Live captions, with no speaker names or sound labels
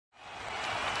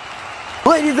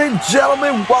Ladies and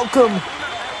gentlemen, welcome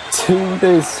to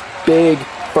this big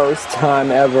first time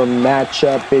ever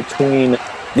matchup between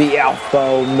the Alpha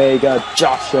Omega,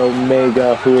 Josh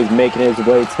Omega, who is making his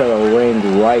way to the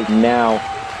ring right now.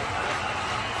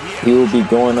 He will be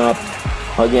going up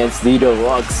against the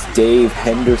Deluxe Dave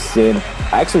Henderson.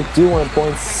 I actually do want to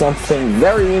point something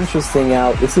very interesting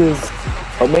out. This is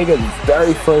Omega's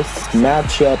very first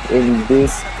matchup in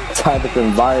this type of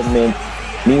environment.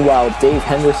 Meanwhile, Dave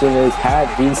Henderson has had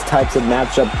these types of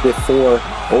matchups before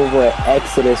over at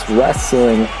Exodus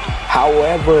Wrestling.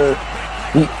 However,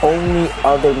 the only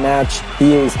other match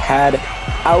he has had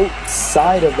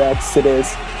outside of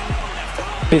Exodus,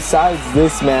 besides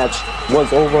this match,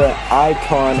 was over at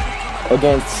Icon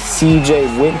against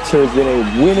CJ Winters in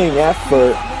a winning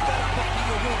effort.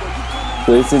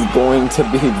 This is going to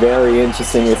be very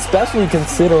interesting, especially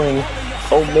considering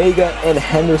Omega and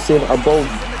Henderson are both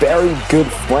very good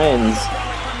friends.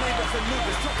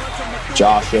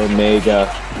 Josh Omega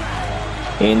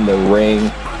in the ring,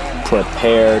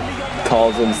 prepared,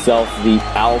 calls himself the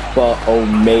Alpha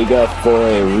Omega for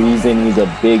a reason. He's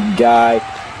a big guy,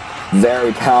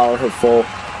 very powerful,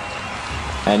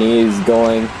 and he is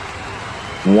going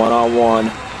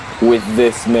one-on-one with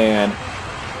this man,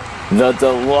 the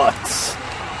Deluxe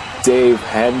Dave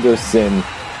Henderson.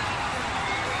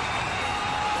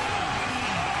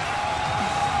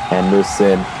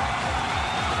 Henderson,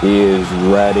 he is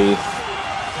ready.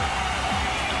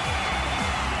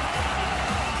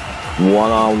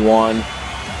 One-on-one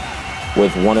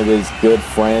with one of his good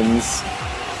friends.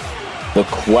 The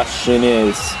question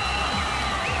is,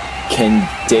 can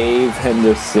Dave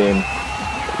Henderson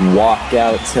walk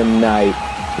out tonight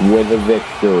with a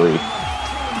victory?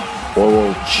 Or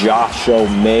will Josh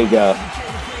Omega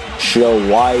show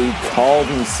why he called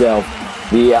himself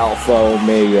the Alpha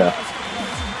Omega?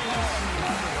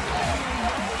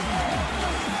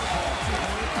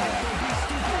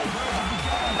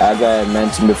 As I had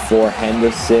mentioned before,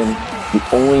 Henderson,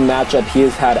 the only matchup he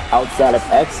has had outside of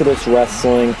Exodus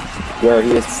Wrestling, where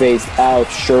he has faced Alex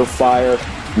Surefire,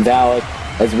 Valak,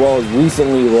 as well as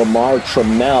recently Lamar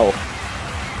Trammell.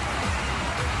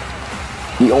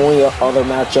 The only other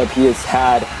matchup he has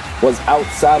had was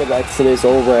outside of Exodus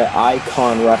over at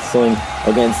Icon Wrestling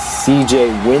against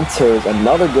CJ Winters,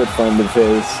 another good friend of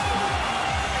his.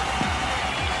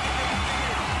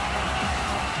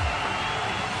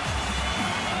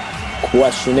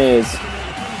 Question is,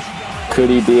 could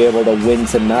he be able to win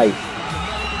tonight?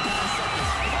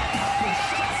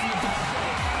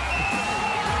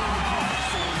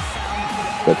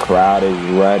 The crowd is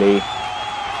ready.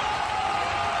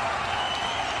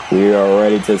 We are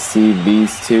ready to see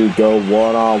these two go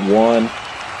one-on-one.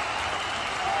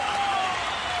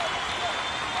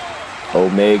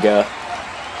 Omega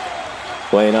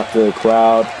playing up to the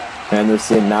crowd.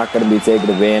 Henderson not going to be taking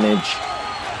advantage.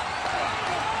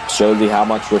 Shows you how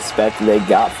much respect they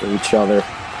got for each other.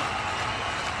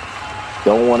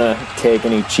 Don't want to take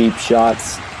any cheap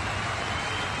shots.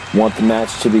 Want the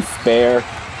match to be fair.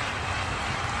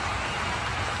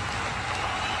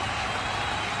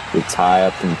 The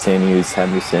tie-up continues.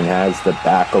 Henderson has the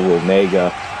back of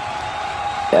Omega.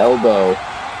 Elbow.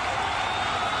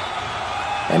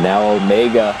 And now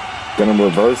Omega gonna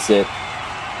reverse it.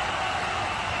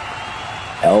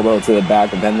 Elbow to the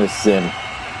back of Henderson.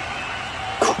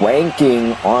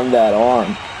 Cranking on that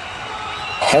arm.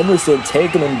 Henderson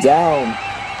taking him down.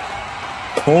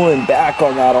 Pulling back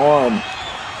on that arm.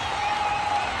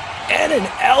 And an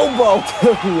elbow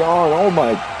to the arm. Oh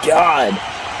my God.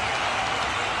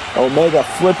 Omega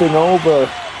flipping over.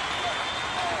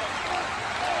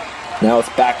 Now it's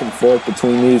back and forth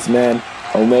between these men.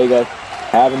 Omega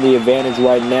having the advantage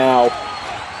right now.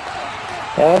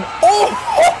 And oh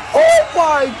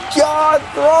my God,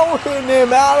 throwing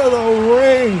him out of the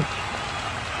ring.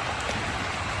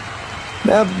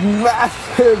 That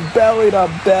massive belly to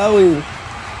belly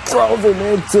throws him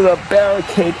into the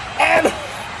barricade. And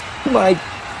my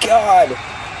God,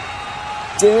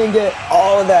 didn't get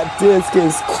all of that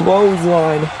discus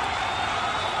clothesline,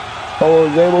 but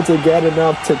was able to get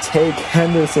enough to take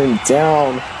Henderson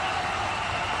down.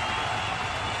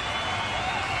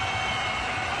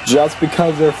 Just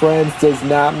because they're friends does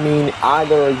not mean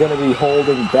either are going to be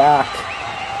holding back.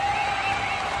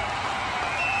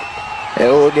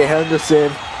 And look at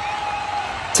Henderson.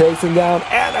 Takes him down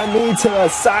and a knee to the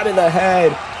side of the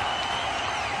head.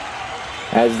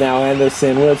 As now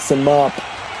Henderson lifts him up.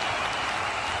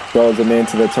 Throws him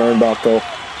into the turnbuckle.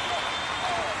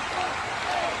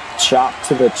 Chop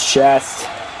to the chest.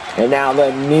 And now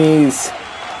the knees.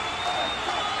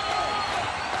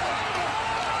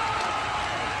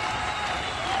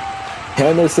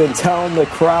 Henderson telling the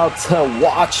crowd to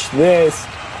watch this.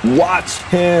 Watch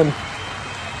him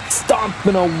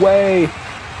stomping away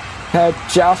at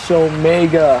Josh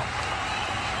Omega.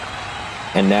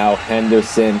 And now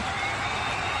Henderson,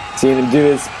 seen him do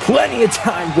this plenty of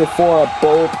times before, a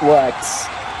Bowlplex.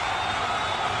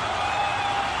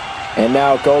 And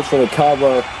now goes for the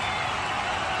cover.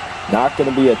 Not going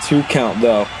to be a 2 count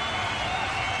though.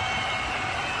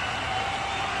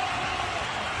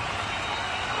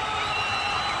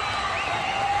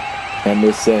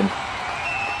 Henderson.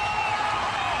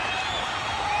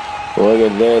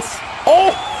 Look at this.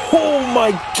 Oh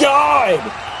my God!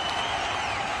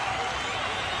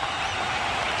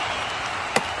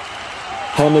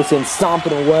 Henderson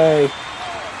stomping away.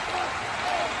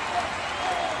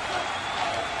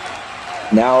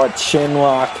 Now a chin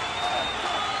lock.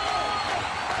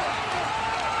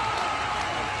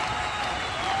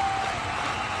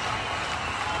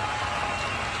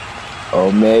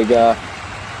 Omega,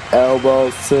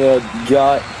 elbows to the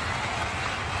gut.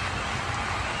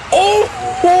 Oh!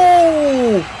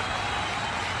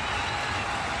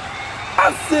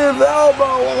 Massive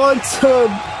elbow onto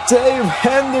Dave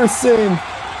Henderson.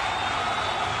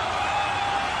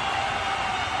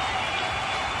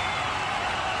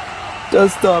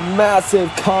 Just a massive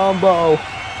combo.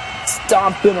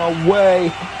 Stomping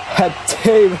away at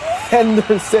Dave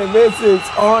Henderson. This is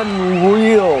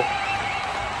unreal.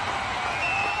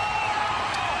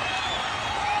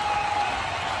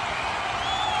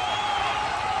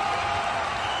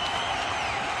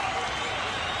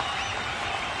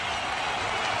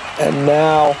 And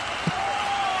now,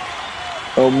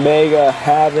 Omega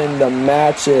having the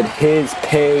match at his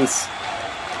pace.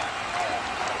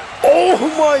 Oh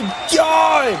my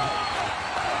God!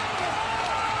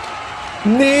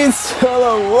 Knees to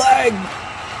the leg.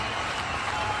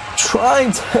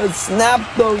 Trying to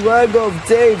snap the leg of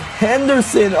Dave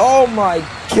Henderson. Oh my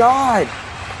God!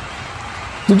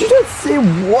 Did you just see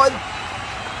what?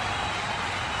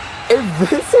 If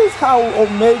this is how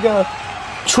Omega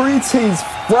treats his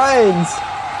friends,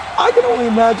 I can only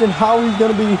imagine how he's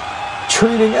going to be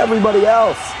treating everybody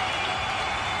else.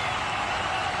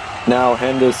 Now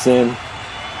Henderson.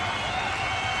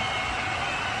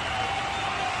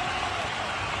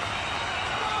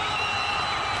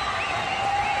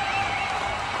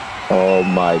 Oh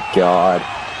my God.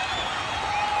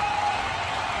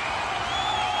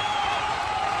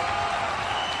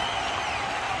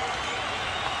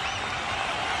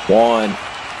 One,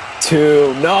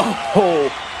 two, no!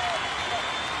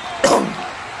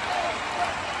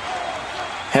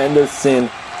 Henderson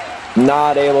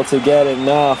not able to get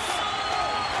enough.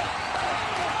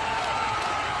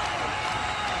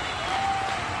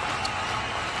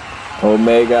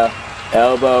 Omega,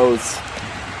 elbows.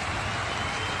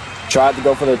 Tried to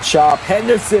go for the chop.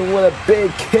 Henderson with a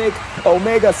big kick.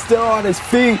 Omega still on his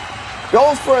feet.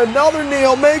 Goes for another knee.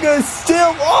 Omega is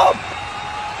still up.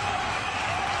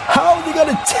 How is he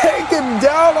going to take him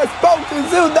down? I spoke to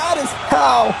Zoo. That is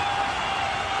how.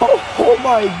 Oh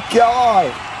my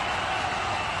God.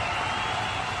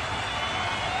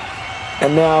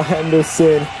 And now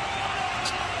Henderson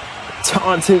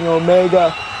taunting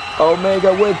Omega.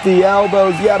 Omega with the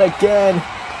elbows yet again.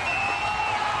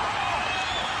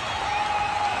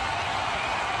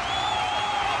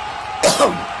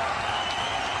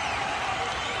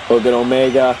 Look at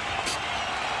Omega.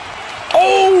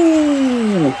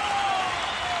 Oh!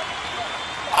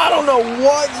 I don't know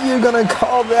what you're going to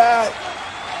call that.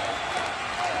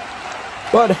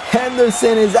 But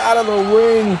Henderson is out of the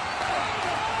ring.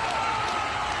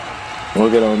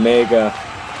 Look at Omega.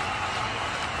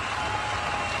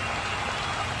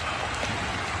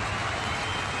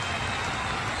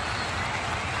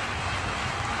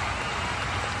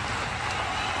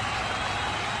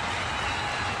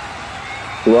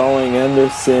 Throwing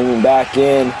Henderson back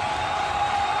in.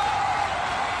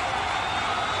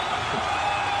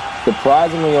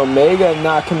 Surprisingly, Omega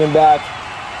not coming back.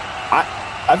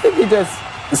 I think he just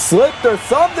slipped or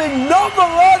something.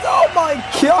 Nonetheless, oh my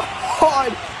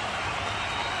God!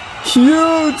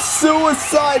 Huge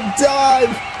suicide dive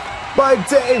by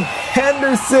Dave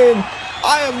Henderson.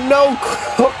 I am no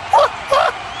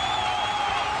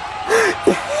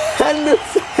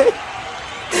Henderson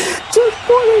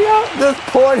just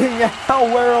pointing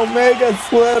out where Omega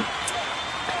slipped.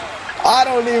 I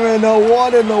don't even know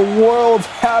what in the world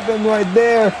happened right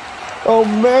there.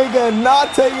 Omega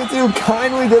not taking too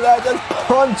kindly to that, just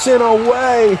punching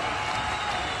away.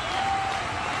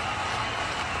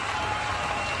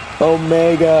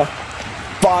 Omega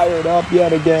fired up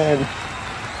yet again.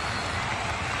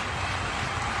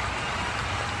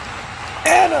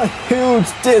 And a huge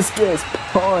discus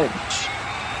punch.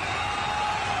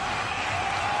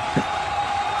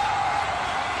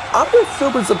 I'm just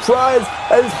super surprised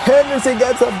as Henderson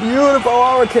gets a beautiful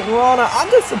Hurricane Rana. I'm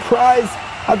just surprised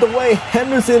at the way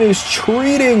Henderson is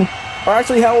treating, or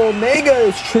actually how Omega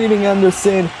is treating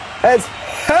Henderson, as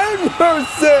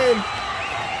Henderson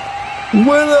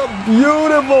with a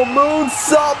beautiful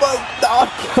moonsault, but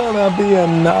not gonna be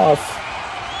enough.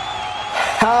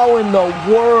 How in the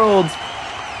world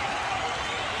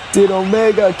did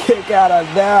Omega kick out of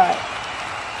that?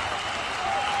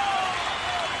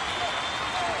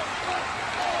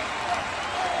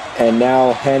 And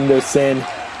now Henderson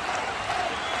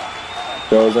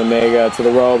throws Omega to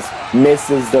the ropes,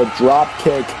 misses the drop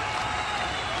kick.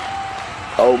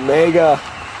 Omega,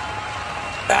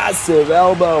 massive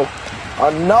elbow,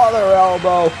 another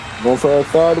elbow, going for a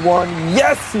third one.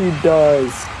 Yes, he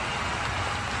does.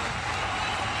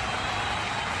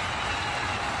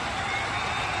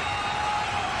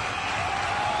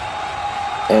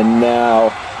 And now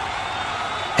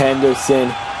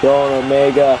Henderson throwing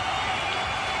Omega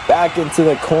back into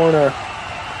the corner.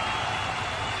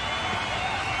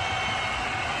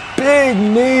 Big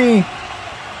knee.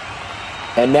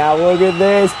 And now look at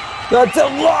this. The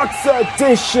deluxe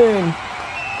edition.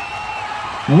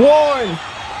 1,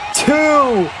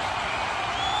 2.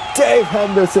 Dave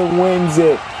Henderson wins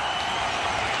it.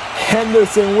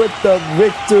 Henderson with the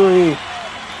victory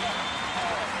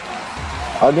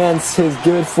against his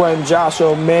good friend Josh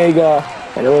Omega.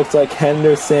 And it looks like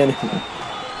Henderson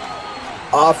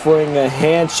offering a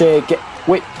handshake.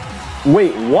 Wait,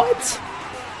 what?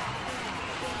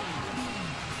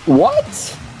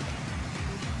 What?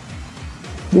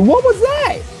 What was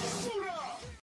that?